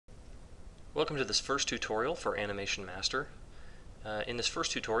Welcome to this first tutorial for Animation Master. In this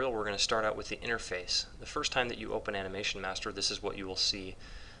first tutorial we're going to start out with the interface. The first time that you open Animation Master, this is what you will see.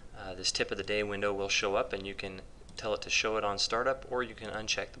 This tip of the day window will show up and you can tell it to show it on startup, or you can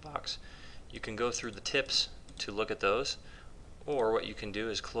uncheck the box. You can go through the tips to look at those, or what you can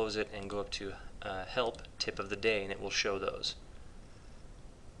do is close it and go up to help tip of the day and it will show those.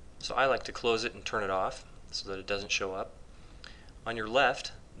 So I like to close it and turn it off so that it doesn't show up. On your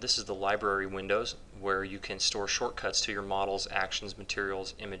left, this is the library windows where you can store shortcuts to your models, actions,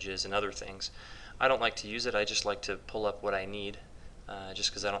 materials, images, and other things. I don't like to use it, I just like to pull up what I need, just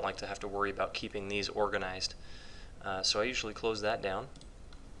because I don't like to have to worry about keeping these organized. So I usually close that down.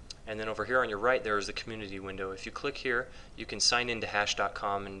 And then over here on your right there is the community window. If you click here, you can sign into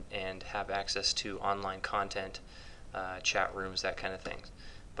hash.com and have access to online content, chat rooms, that kind of thing.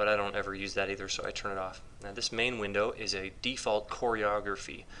 But I don't ever use that either, so I turn it off. Now this main window is a default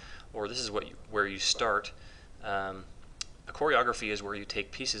choreography, or this is where you start. A choreography is where you take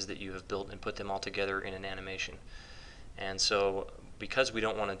pieces that you have built and put them all together in an animation. And so because we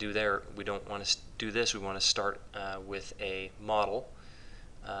don't want to do this, we want to start with a model.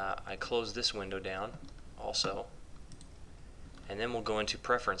 I close this window down also, and then we'll go into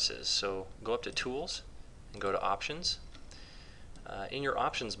preferences. So go up to tools and go to options. In your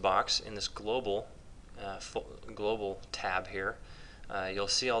options box in this global tab here, you'll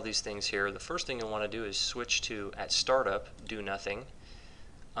see all these things here. The first thing you'll want to do is switch to, at startup, do nothing,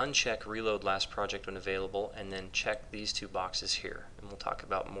 uncheck reload last project when available, and then check these two boxes here. And we'll talk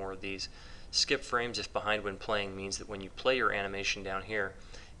about more of these. Skip frames if behind when playing means that when you play your animation down here,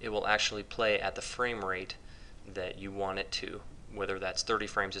 it will actually play at the frame rate that you want it to, whether that's 30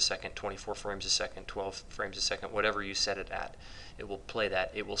 frames a second, 24 frames a second, 12 frames a second, whatever you set it at. It will play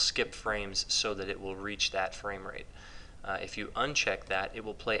that. It will skip frames so that it will reach that frame rate. If you uncheck that, it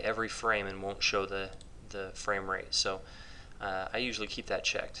will play every frame and won't show the frame rate. So I usually keep that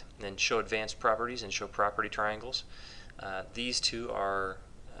checked. And then show advanced properties and show property triangles. These two are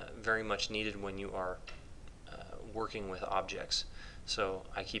very much needed when you are working with objects. So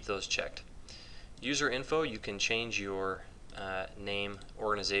I keep those checked. User info, you can change your name,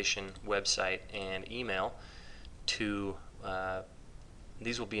 organization, website, and email to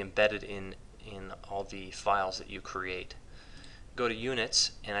these will be embedded in all the files that you create. Go to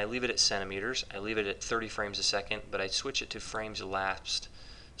units, and I leave it at centimeters. I leave it at 30 frames a second, but I switch it to frames elapsed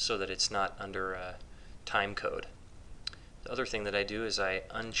so that it's not under time code. The other thing that I do is I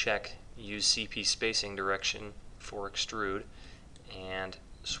uncheck use CP spacing direction for extrude and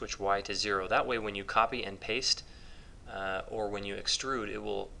switch Y to 0. That way when you copy and paste or when you extrude, it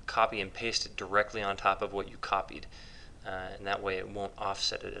will copy and paste it directly on top of what you copied, and that way it won't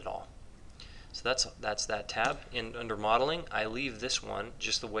offset it at all. So that's that tab. Under modeling, I leave this one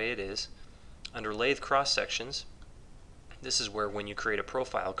just the way it is. Under lathe cross sections, this is where when you create a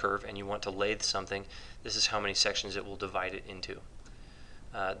profile curve and you want to lathe something, this is how many sections it will divide it into.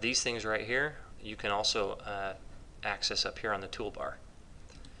 These things right here you can also access up here on the toolbar.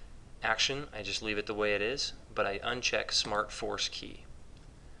 Action, I just leave it the way it is, but I uncheck Smart Force key.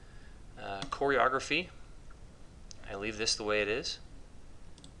 Choreography, I leave this the way it is.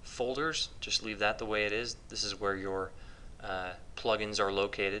 Folders, just leave that the way it is. This is where your plugins are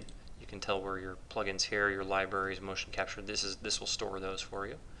located. You can tell where your plugins here, your libraries, motion capture. This will store those for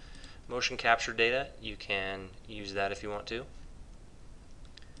you. Motion capture data, you can use that if you want to.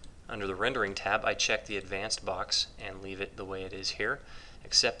 Under the rendering tab, I check the advanced box and leave it the way it is here,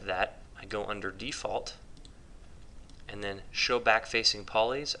 except that I go under default and then show back facing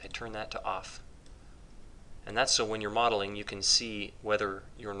polys, I turn that to off. And that's so when you're modeling you can see whether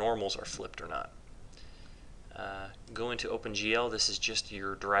your normals are flipped or not. Go into OpenGL, this is just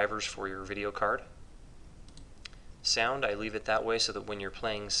your drivers for your video card. Sound, I leave it that way so that when you're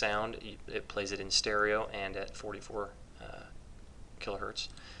playing sound, it plays it in stereo and at 44 kilohertz.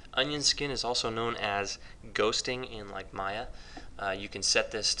 Onion skin is also known as ghosting in like Maya. You can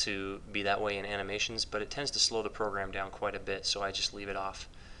set this to be that way in animations, but it tends to slow the program down quite a bit, so I just leave it off.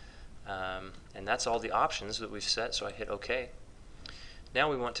 And that's all the options that we've set, so I hit OK. Now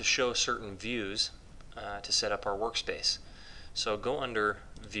we want to show certain views to set up our workspace. So go under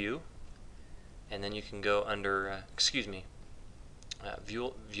View, and then you can go under,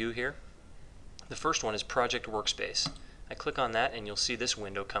 View here. The first one is Project Workspace. I click on that and you'll see this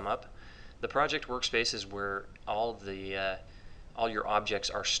window come up. The Project Workspace is where all your objects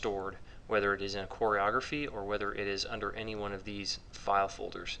are stored, whether it is in a choreography or whether it is under any one of these file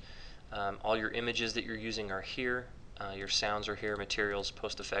folders. All your images that you're using are here, your sounds are here, materials,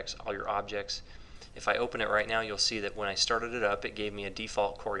 post effects, all your objects. If I open it right now, you'll see that when I started it up, it gave me a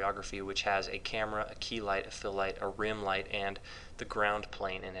default choreography which has a camera, a key light, a fill light, a rim light, and the ground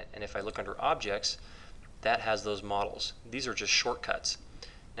plane in it. And if I look under objects, that has those models. These are just shortcuts.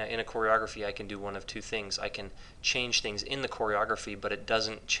 Now in a choreography I can do one of two things. I can change things in the choreography but it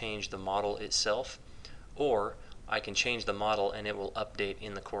doesn't change the model itself, or I can change the model and it will update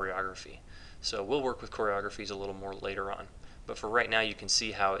in the choreography. So we'll work with choreographies a little more later on, but for right now you can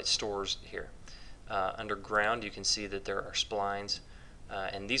see how it stores here. Under ground you can see that there are splines,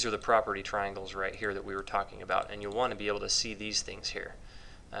 and these are the property triangles right here that we were talking about, and you'll want to be able to see these things here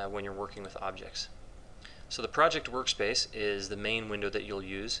when you're working with objects. So the project workspace is the main window that you'll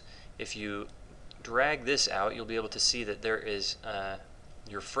use. If you drag this out, you'll be able to see that there is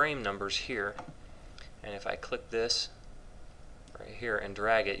your frame numbers here, and if I click this right here and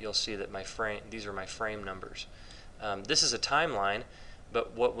drag it, you'll see that these are my frame numbers. This is a timeline,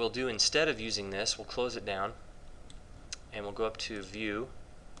 but what we'll do instead of using this, we'll close it down and we'll go up to View,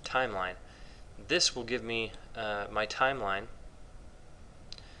 Timeline. This will give me my timeline,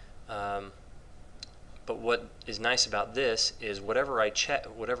 but what is nice about this is whatever I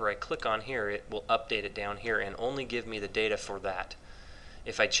click on here, it will update it down here and only give me the data for that.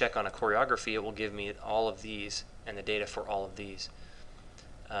 If I check on a choreography, it will give me all of these and the data for all of these.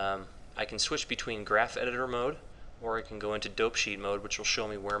 I can switch between graph editor mode, or I can go into dope sheet mode, which will show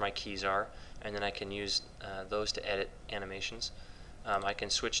me where my keys are, and then I can use those to edit animations. I can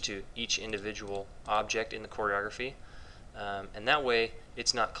switch to each individual object in the choreography, and that way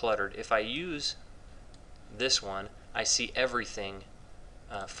it's not cluttered. If I use this one, I see everything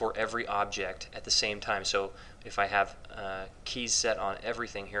for every object at the same time. So if I have keys set on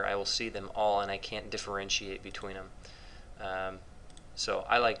everything here, I will see them all and I can't differentiate between them. So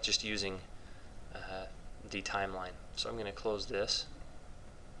I like just using the timeline. So I'm going to close this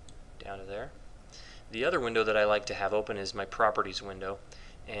down to there. The other window that I like to have open is my properties window,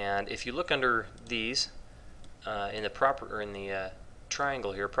 and if you look under these in the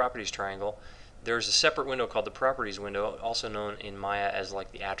triangle here, properties triangle, there's a separate window called the properties window, also known in Maya as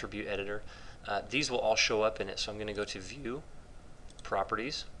like the attribute editor. These will all show up in it, so I'm going to go to View,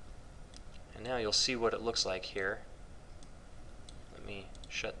 Properties, and now you'll see what it looks like here. Let me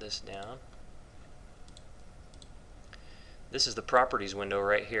shut this down. This is the properties window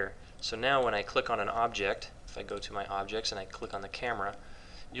right here. So now when I click on an object, if I go to my objects and I click on the camera,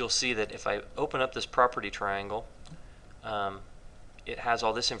 you'll see that if I open up this property triangle, it has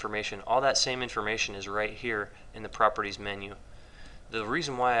all this information. All that same information is right here in the properties menu. The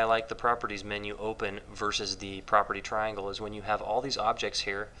reason why I like the properties menu open versus the property triangle is when you have all these objects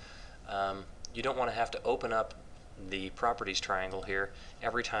here, you don't want to have to open up the properties triangle here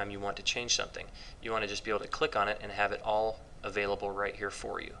every time you want to change something. You want to just be able to click on it and have it all available right here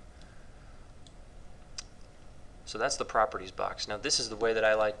for you. So that's the properties box. Now this is the way that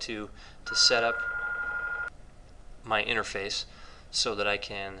I like to set up my interface so that I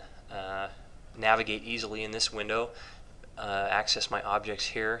can navigate easily in this window, access my objects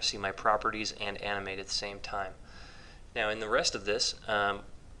here, see my properties, and animate at the same time. Now in the rest of this,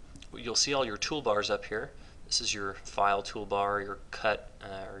 you'll see all your toolbars up here. This is your file toolbar, your cut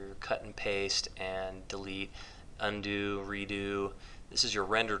and paste and delete, undo, redo. This is your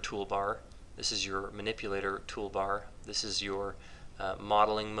render toolbar. This is your manipulator toolbar. This is your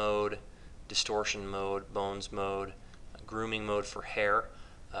modeling mode, distortion mode, bones mode, grooming mode for hair,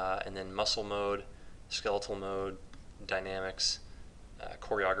 and then muscle mode, skeletal mode, dynamics,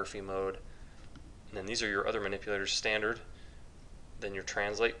 choreography mode. And then these are your other manipulators, standard, then your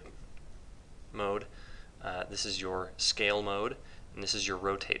translate mode. This is your scale mode, and this is your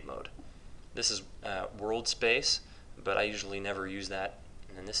rotate mode. This is world space, but I usually never use that.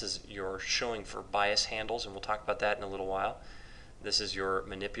 And then this is your showing for bias handles, and we'll talk about that in a little while. This is your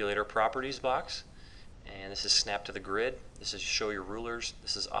manipulator properties box, and this is snap to the grid. This is show your rulers.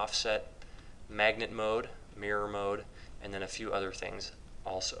 This is offset, magnet mode, mirror mode, and then a few other things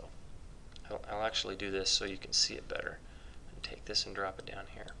also. I'll actually do this so you can see it better. And take this and drop it down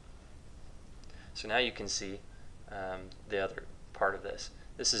here. So now you can see the other part of this.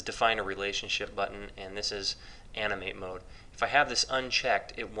 This is define a relationship button, and this is animate mode. If I have this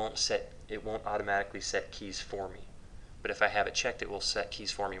unchecked, it won't automatically set keys for me. But if I have it checked, it will set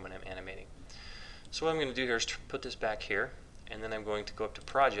keys for me when I'm animating. So what I'm going to do here is put this back here, and then I'm going to go up to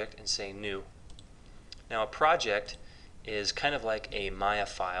project and say new. Now a project is kind of like a Maya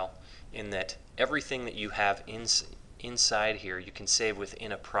file in that everything that you have inside here you can save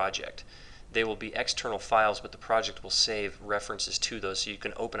within a project. They will be external files, but the project will save references to those, so you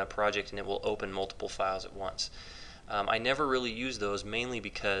can open a project and it will open multiple files at once. I never really use those, mainly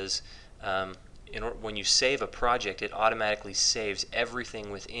because when you save a project, it automatically saves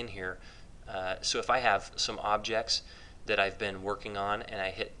everything within here. So if I have some objects that I've been working on and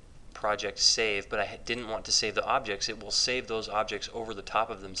I hit project save, but I didn't want to save the objects, it will save those objects over the top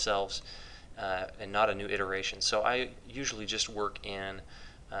of themselves and not a new iteration. So I usually just work in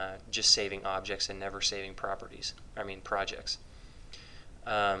just saving objects and never saving projects.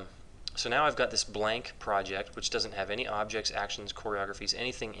 So now I've got this blank project which doesn't have any objects, actions, choreographies,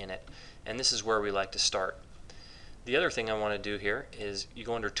 anything in it, and this is where we like to start. The other thing I want to do here is you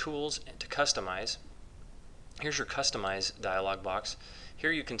go under Tools and to Customize. Here's your Customize dialog box.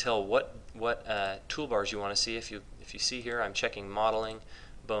 Here you can tell what toolbars you want to see. If you see here, I'm checking Modeling,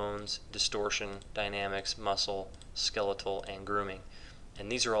 Bones, Distortion, Dynamics, Muscle, Skeletal, and Grooming. And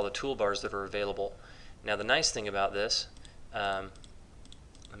these are all the toolbars that are available. Now the nice thing about this,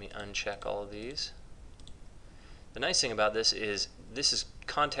 let me uncheck all of these. The nice thing about this is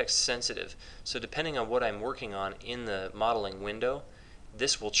context sensitive. So depending on what I'm working on in the modeling window,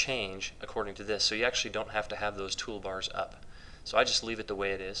 this will change according to this. So you actually don't have to have those toolbars up. So I just leave it the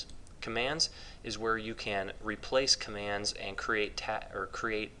way it is. Commands is where you can replace commands and create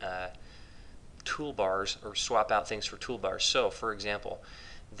toolbars or swap out things for toolbars. So for example,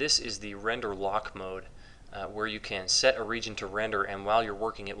 this is the render lock mode. Where you can set a region to render, and while you're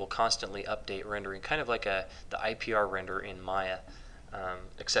working it will constantly update rendering, kind of like the IPR render in Maya,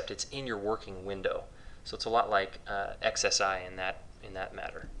 except it's in your working window. So it's a lot like XSI in that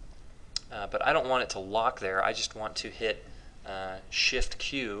matter. But I don't want it to lock there. I just want to hit Shift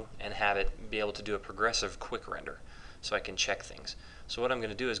Q and have it be able to do a progressive quick render so I can check things. So what I'm going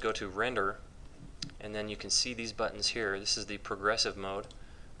to do is go to Render, and then you can see these buttons here. This is the progressive mode,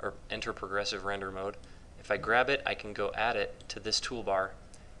 or enter progressive render mode. If I grab it, I can go add it to this toolbar,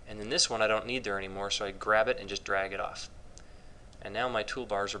 and then this one I don't need there anymore, so I grab it and just drag it off. And now my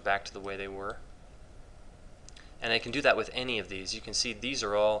toolbars are back to the way they were. And I can do that with any of these. You can see these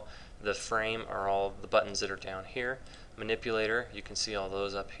are all, the frame are all the buttons that are down here. Manipulator, you can see all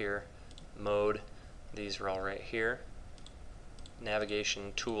those up here. Mode, these are all right here.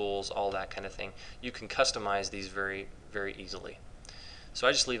 Navigation, tools, all that kind of thing. You can customize these very, very easily. So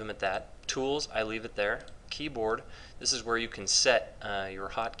I just leave them at that. Tools, I leave it there. Keyboard, this is where you can set your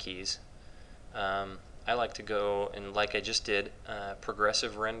hotkeys. I like to go, and like I just did,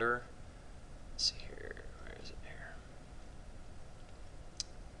 progressive render. Let's see here, where is it here?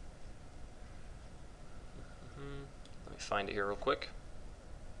 Let me find it here real quick.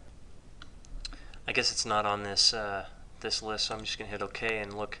 I guess it's not on this this list, so I'm just going to hit OK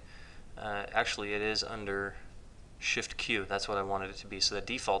and look. Actually, it is under Shift Q. That's what I wanted it to be. So the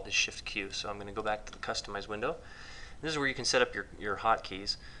default is Shift Q. So I'm going to go back to the Customize window. This is where you can set up your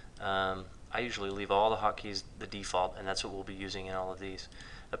hotkeys. I usually leave all the hotkeys the default, and that's what we'll be using in all of these.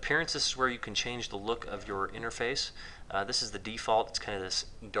 Appearance, this is where you can change the look of your interface. This is the default. It's kind of this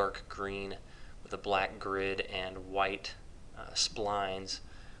dark green with a black grid and white splines.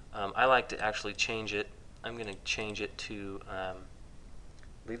 I like to actually change it. I'm going to change it to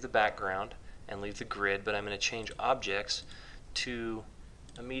leave the background and leave the grid, but I'm going to change objects to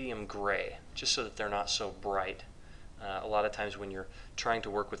a medium gray, just so that they're not so bright. A lot of times when you're trying to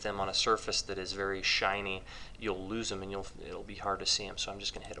work with them on a surface that is very shiny, you'll lose them and it'll be hard to see them. So I'm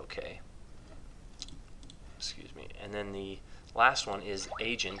just going to hit OK. Excuse me. And then the last one is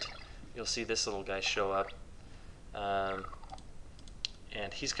Agent. You'll see this little guy show up.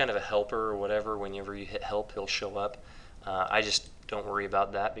 And he's kind of a helper or whatever. Whenever you hit help, he'll show up. I just don't worry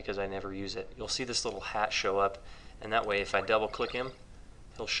about that because I never use it. You'll see this little hat show up, and that way if I double click him,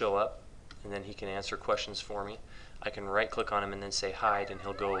 he'll show up, and then he can answer questions for me. I can right click on him and then say hide, and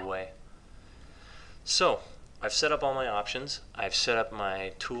he'll go away. So I've set up all my options. I've set up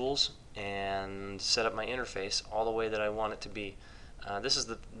my tools and set up my interface all the way that I want it to be. This is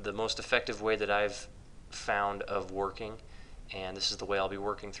the most effective way that I've found of working, and this is the way I'll be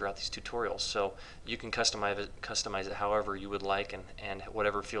working throughout these tutorials. So you can customize it however you would like, and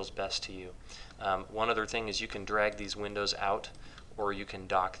whatever feels best to you. One other thing is you can drag these windows out, or you can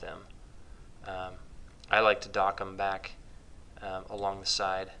dock them. I like to dock them back along the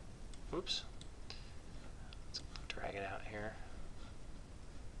side. Oops. Let's drag it out here.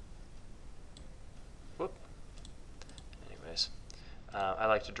 Whoop. Anyways, I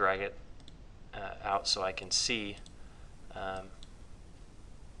like to drag it out so I can see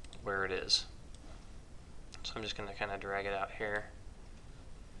where it is. So I'm just going to kind of drag it out here.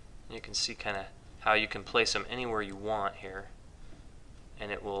 And you can see kind of how you can place them anywhere you want here,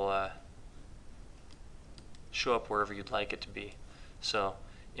 and it will show up wherever you'd like it to be. So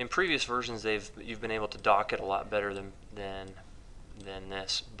in previous versions you've been able to dock it a lot better than than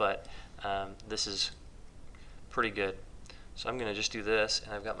this, but this is pretty good. So I'm going to just do this,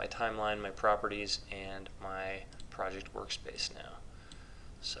 and I've got my timeline, my properties, and my project workspace now.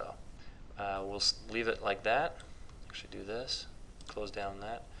 So we'll leave it like that. Actually do this, close down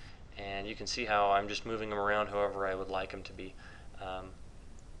that, and you can see how I'm just moving them around however I would like them to be.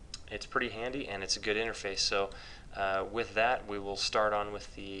 It's pretty handy and it's a good interface. So with that, we will start on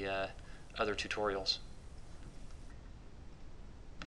with the other tutorials.